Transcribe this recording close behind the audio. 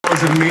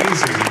is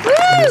amazing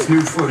in this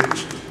new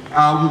footage.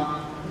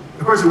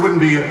 Of course, it wouldn't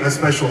be a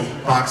special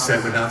box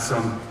set without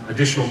some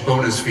additional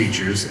bonus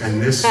features,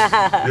 and this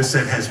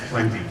set has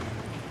plenty.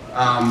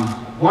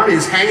 One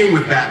is Hanging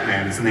with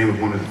Batman is the name of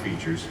one of the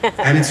features,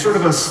 and it's sort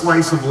of a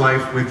slice of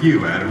life with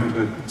you,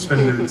 Adam,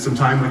 spending some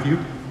time with you.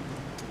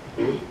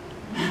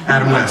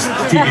 Adam West,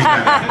 TV's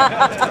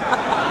Batman.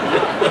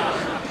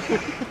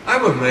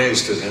 I'm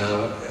amazed at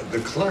how the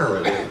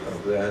clarity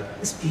of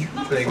that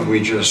thing we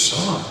just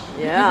saw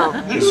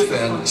is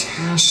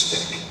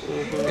fantastic.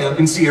 And you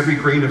can see every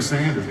grain of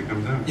sand as it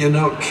comes out. You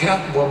know,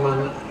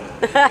 Catwoman,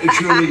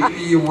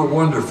 Julie, you were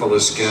wonderful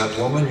as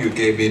Catwoman. You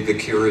gave me the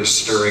curious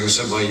stirrings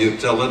of my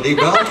utility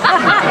belt. There's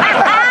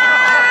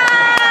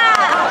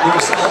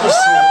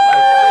also,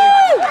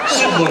 I think,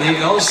 somebody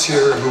else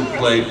here who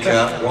played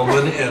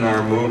Catwoman in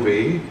our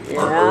movie,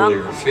 our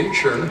earlier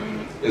feature,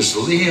 is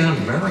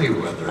Leanne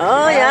Merriweather.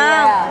 Oh,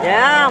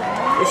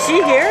 yeah. Is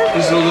she here?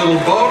 There's a little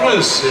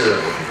bonus here.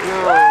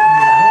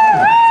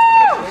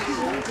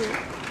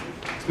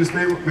 Is Miss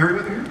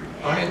Merriweather here?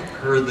 I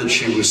heard that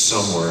she was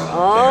somewhere out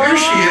there. There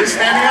she is,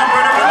 standing up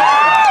right over there.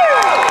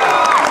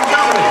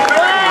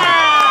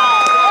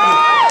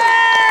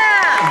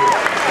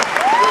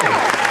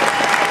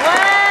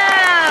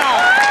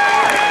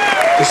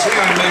 You see,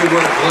 I may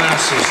wear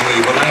glasses,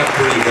 Lee, but I have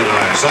pretty good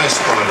eyes. I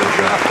spotted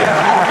you out there.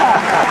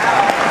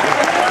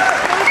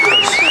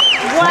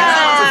 Wow.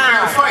 Now it's a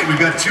fair fight. We've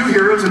got two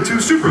heroes and two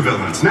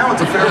supervillains. Now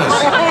it's a fair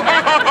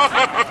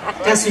fight.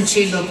 Doesn't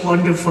she look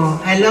wonderful?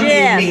 I love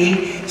you,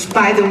 Lee.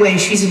 By the way,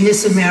 she's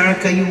Miss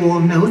America. You all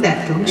know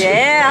that, don't you?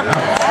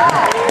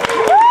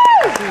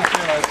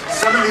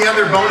 Some of the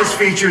other bonus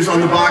features on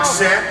the box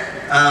set.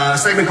 A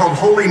segment called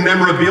Holy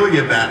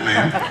Memorabilia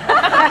Batman,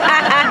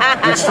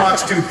 which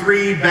talks to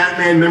 3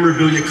 Batman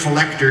memorabilia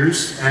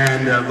collectors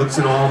and looks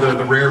at all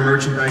the rare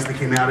merchandise that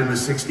came out in the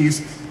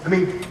 60s. I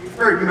mean,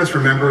 Bert, you must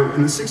remember,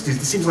 in the 60s,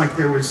 it seems like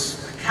there was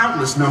a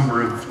countless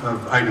number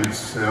of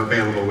items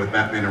available with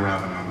Batman and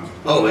Robin on them.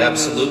 Oh,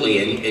 absolutely,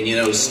 and you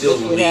know, still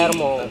when we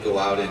go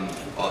out and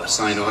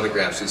sign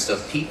autographs and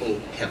stuff, people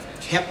have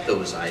kept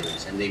those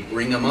items and they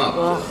bring them up,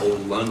 the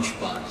old lunch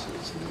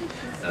boxes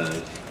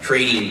and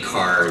trading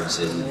cards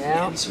and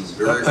some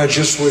very... I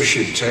just wish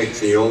you'd take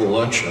the old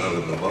lunch out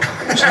of the box.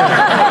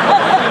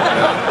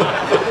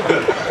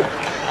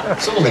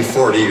 It's only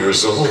 40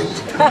 years old.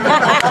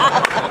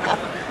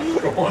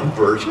 Go on,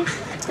 Bert.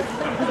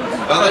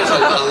 Well, there's a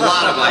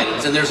lot of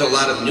items, and there's a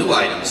lot of new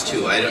items,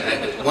 too.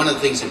 One of the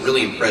things that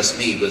really impressed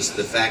me was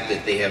the fact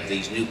that they have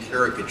these new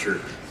caricature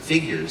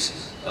figures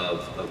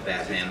of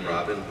Batman and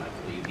Robin, I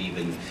believe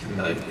even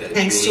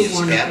thanks to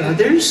Warner Batman,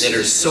 Brothers, that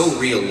are so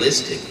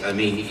realistic. I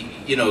mean,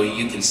 you know,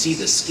 you can see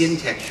the skin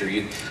texture.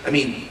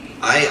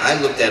 I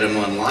looked at them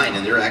online,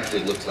 and they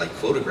actually looked like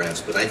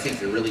photographs, but I think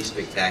they're really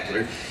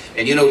spectacular.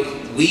 And you know,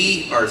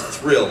 we are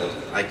thrilled,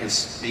 I can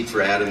speak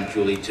for Adam and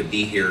Julie, to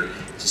be here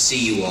to see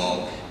you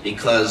all,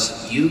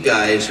 because you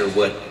guys are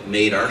what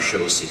made our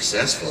show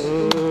successful.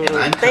 And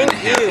I'm kind of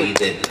happy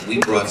that we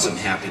brought some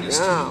happiness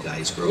to you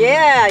guys growing up.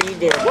 Yeah, you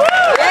did.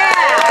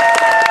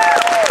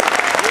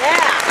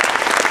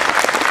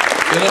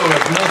 You know,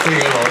 if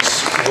nothing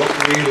else, what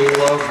we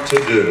love to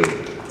do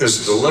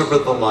is deliver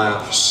the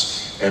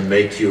laughs and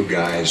make you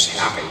guys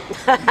happy.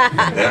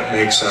 That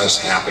makes us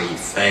happy.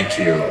 Thank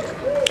you.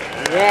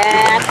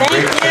 Yeah, thank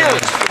you.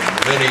 Fans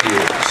for many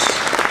years.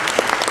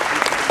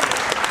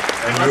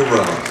 And you're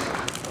right.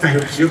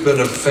 You've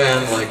been a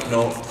fan like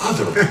no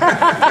other.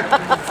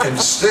 And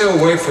stay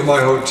away from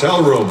my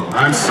hotel room.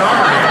 I'm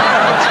sorry.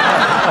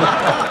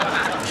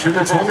 You shouldn't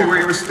have told me where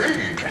you were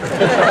staying.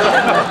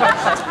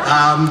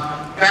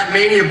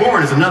 Batmania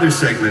Born is another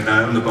segment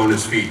in the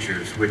bonus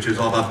features, which is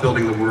all about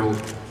building the world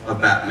of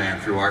Batman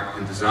through art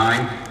and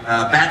design.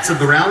 Bats of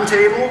the Round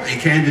Table, a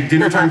candid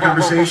dinner time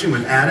conversation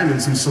with Adam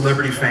and some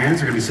celebrity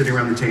fans are going to be sitting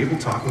around the table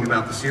talking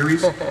about the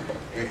series.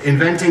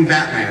 Inventing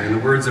Batman, in the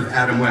words of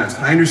Adam West.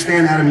 I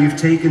understand, Adam, you've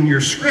taken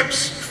your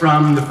scripts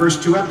from the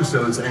first 2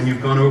 episodes and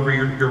you've gone over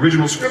your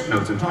original script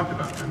notes and talked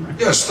about them, right?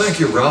 Yes, thank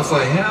you, Ralph.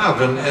 I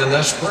have, and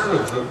that's part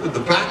of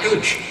the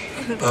package.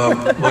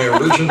 My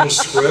original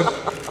script,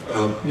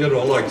 you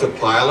know, like the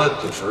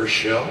pilot, the first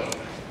show,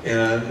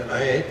 and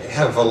I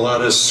have a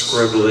lot of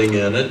scribbling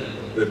in it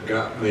that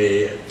got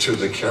me to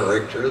the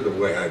character the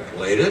way I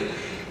played it.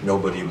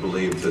 Nobody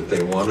believed that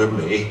they wanted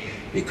me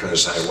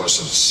because I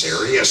wasn't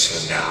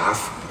serious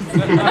enough.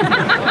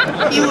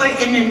 You were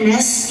in a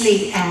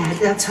Nestle ad.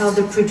 That's how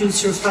the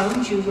producer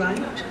found you,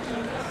 right?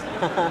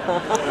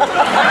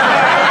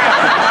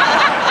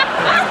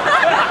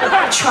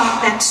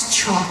 That's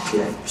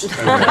chocolate.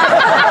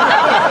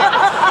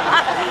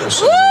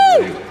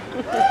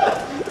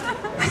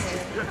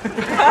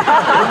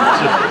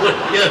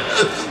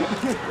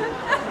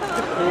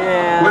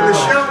 When the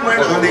show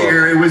went on the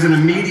air, it was an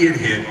immediate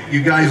hit.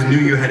 You guys knew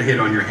you had a hit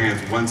on your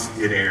hands once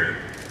it aired.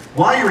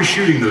 While you were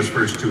shooting those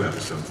first 2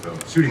 episodes, though,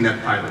 shooting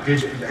that pilot,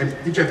 did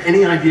you have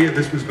any idea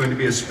this was going to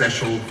be a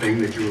special thing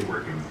that you were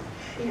working on?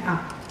 Yeah.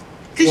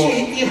 Because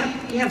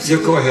you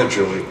have go ahead,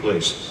 Julie,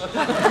 please.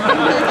 Well,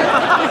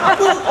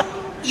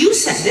 you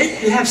said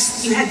it.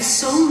 You had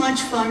so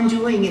much fun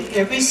doing it.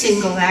 Every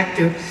single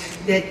actor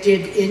that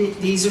did in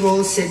these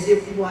roles said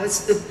it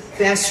was the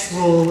best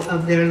role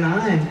of their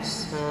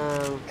lives.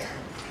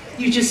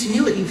 You just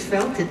knew it. You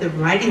felt it. The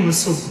writing was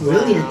so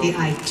brilliant. Wow. The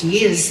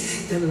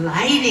ideas, the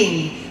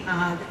lighting.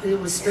 There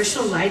was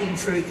special lighting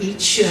for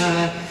each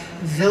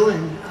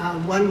villain.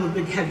 One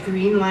would have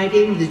green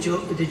lighting. The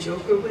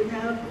Joker would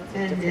have,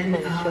 and then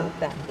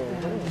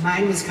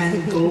mine was kind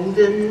of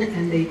golden,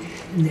 and the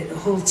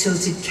whole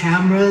tilted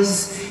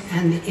cameras,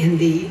 and in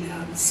the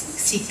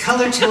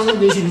color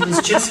television was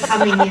just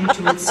coming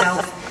into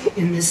itself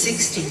in the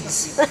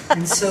 60s,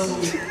 and so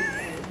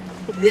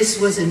this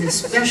was an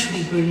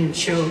especially brilliant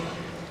show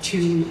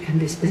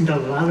and they spent a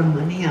lot of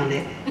money on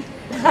it.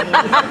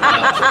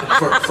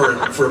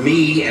 For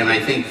me, and I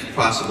think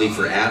possibly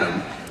for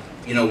Adam,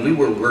 you know, we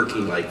were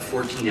working like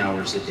 14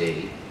 hours a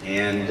day,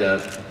 and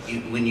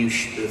when you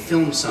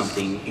film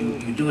something,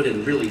 you do it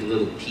in really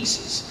little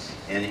pieces.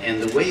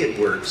 And the way it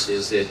works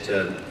is that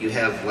you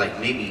have like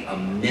maybe a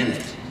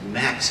minute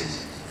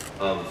maximum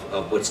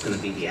of what's going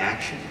to be the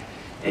action.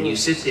 And you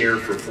sit there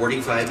for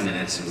 45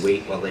 minutes and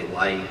wait while they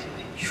light, and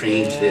they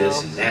change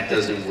this, and that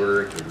doesn't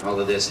work, and all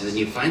of this. And then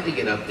you finally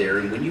get up there,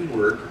 and when you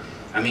work,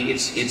 I mean,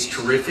 it's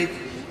terrific,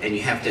 and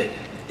you have to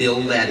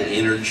build that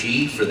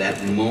energy for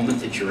that moment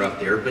that you're up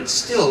there. But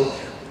still,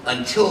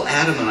 until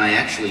Adam and I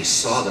actually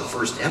saw the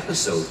first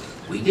episode,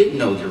 we didn't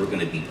know there were going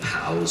to be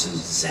pows and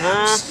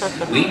zaps.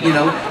 You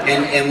know,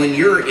 and when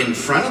you're in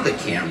front of the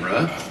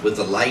camera with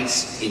the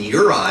lights in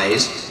your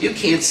eyes, you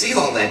can't see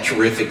all that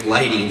terrific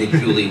lighting that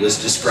Julie was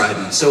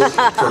describing. So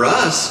for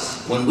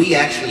us, when we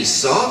actually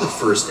saw the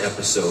first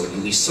episode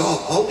and we saw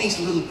all these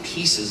little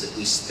pieces that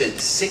we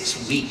spent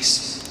 6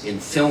 weeks in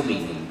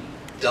filming, and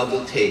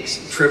double takes,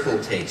 triple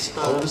takes,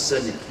 all of a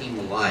sudden it came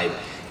alive.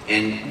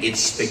 And it's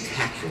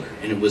spectacular.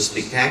 And it was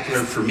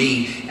spectacular for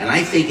me, and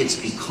I think it's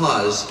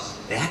because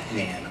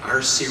Batman,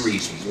 our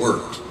series,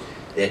 worked,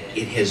 that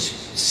it has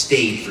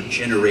stayed for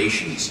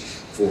generations,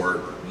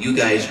 for you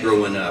guys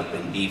growing up,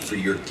 and for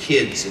your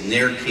kids and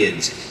their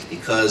kids,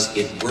 because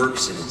it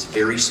works and it's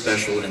very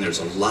special, and there's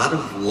a lot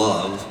of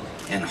love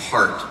and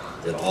heart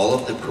that all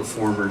of the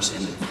performers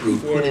and the crew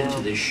put into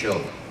this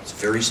show. It's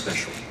very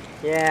special.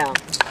 Yeah.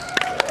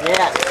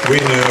 Yeah.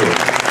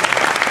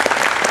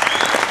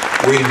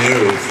 We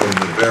knew from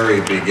the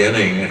very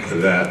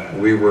beginning that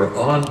we were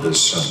onto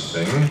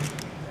something,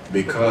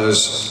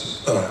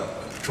 because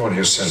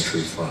 20th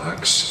Century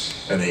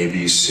Fox and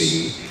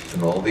ABC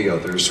and all the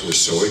others were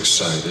so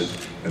excited,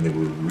 and they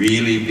were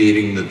really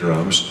beating the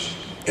drums,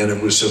 and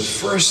it was a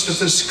first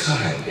of its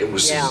kind. It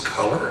was in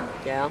color,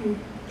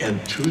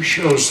 and 2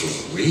 shows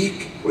a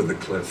week with a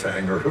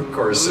cliffhanger, of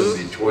course,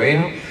 in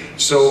between.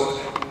 So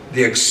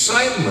the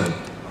excitement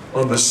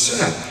on the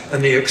set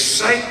and the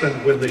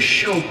excitement when the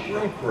show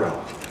broke,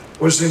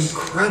 Ralph, was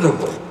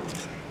incredible.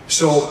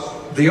 So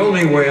the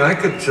only way I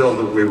could tell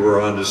that we were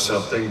onto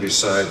something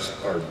besides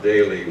our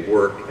daily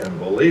work and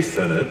belief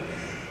in it,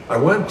 I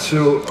went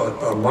to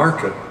a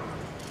market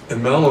in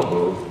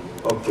Malibu,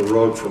 up the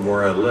road from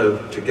where I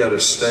live, to get a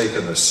steak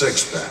and a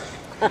 6-pack.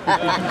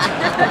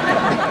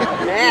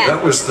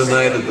 That was the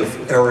night of the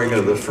airing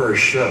of the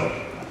first show.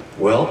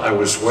 Well, I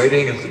was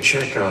waiting at the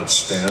checkout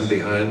stand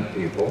behind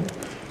people,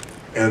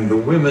 and the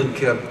women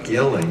kept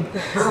yelling,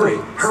 "Hurry,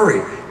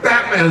 hurry,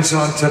 Batman's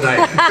on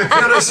tonight,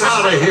 get us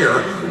out of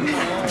here."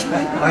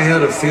 I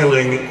had a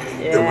feeling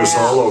it was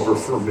all over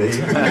for me.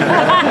 It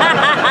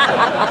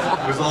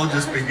was all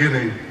just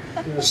beginning.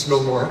 There's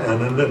no more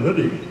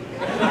anonymity.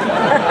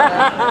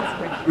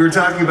 We were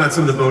talking about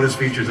some of the bonus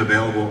features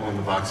available on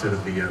the box set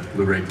of the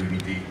Blu-ray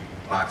DVD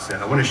box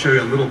set. I want to show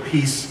you a little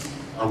piece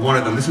of one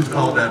of them. This is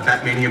called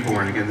Batmania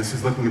Born. Again, this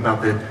is looking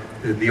about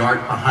the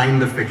art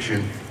behind the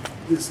fiction.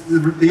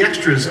 The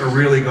extras are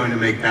really going to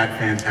make Bat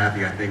fans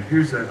happy, I think.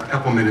 Here's a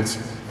couple minutes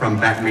from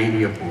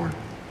Batmania Born.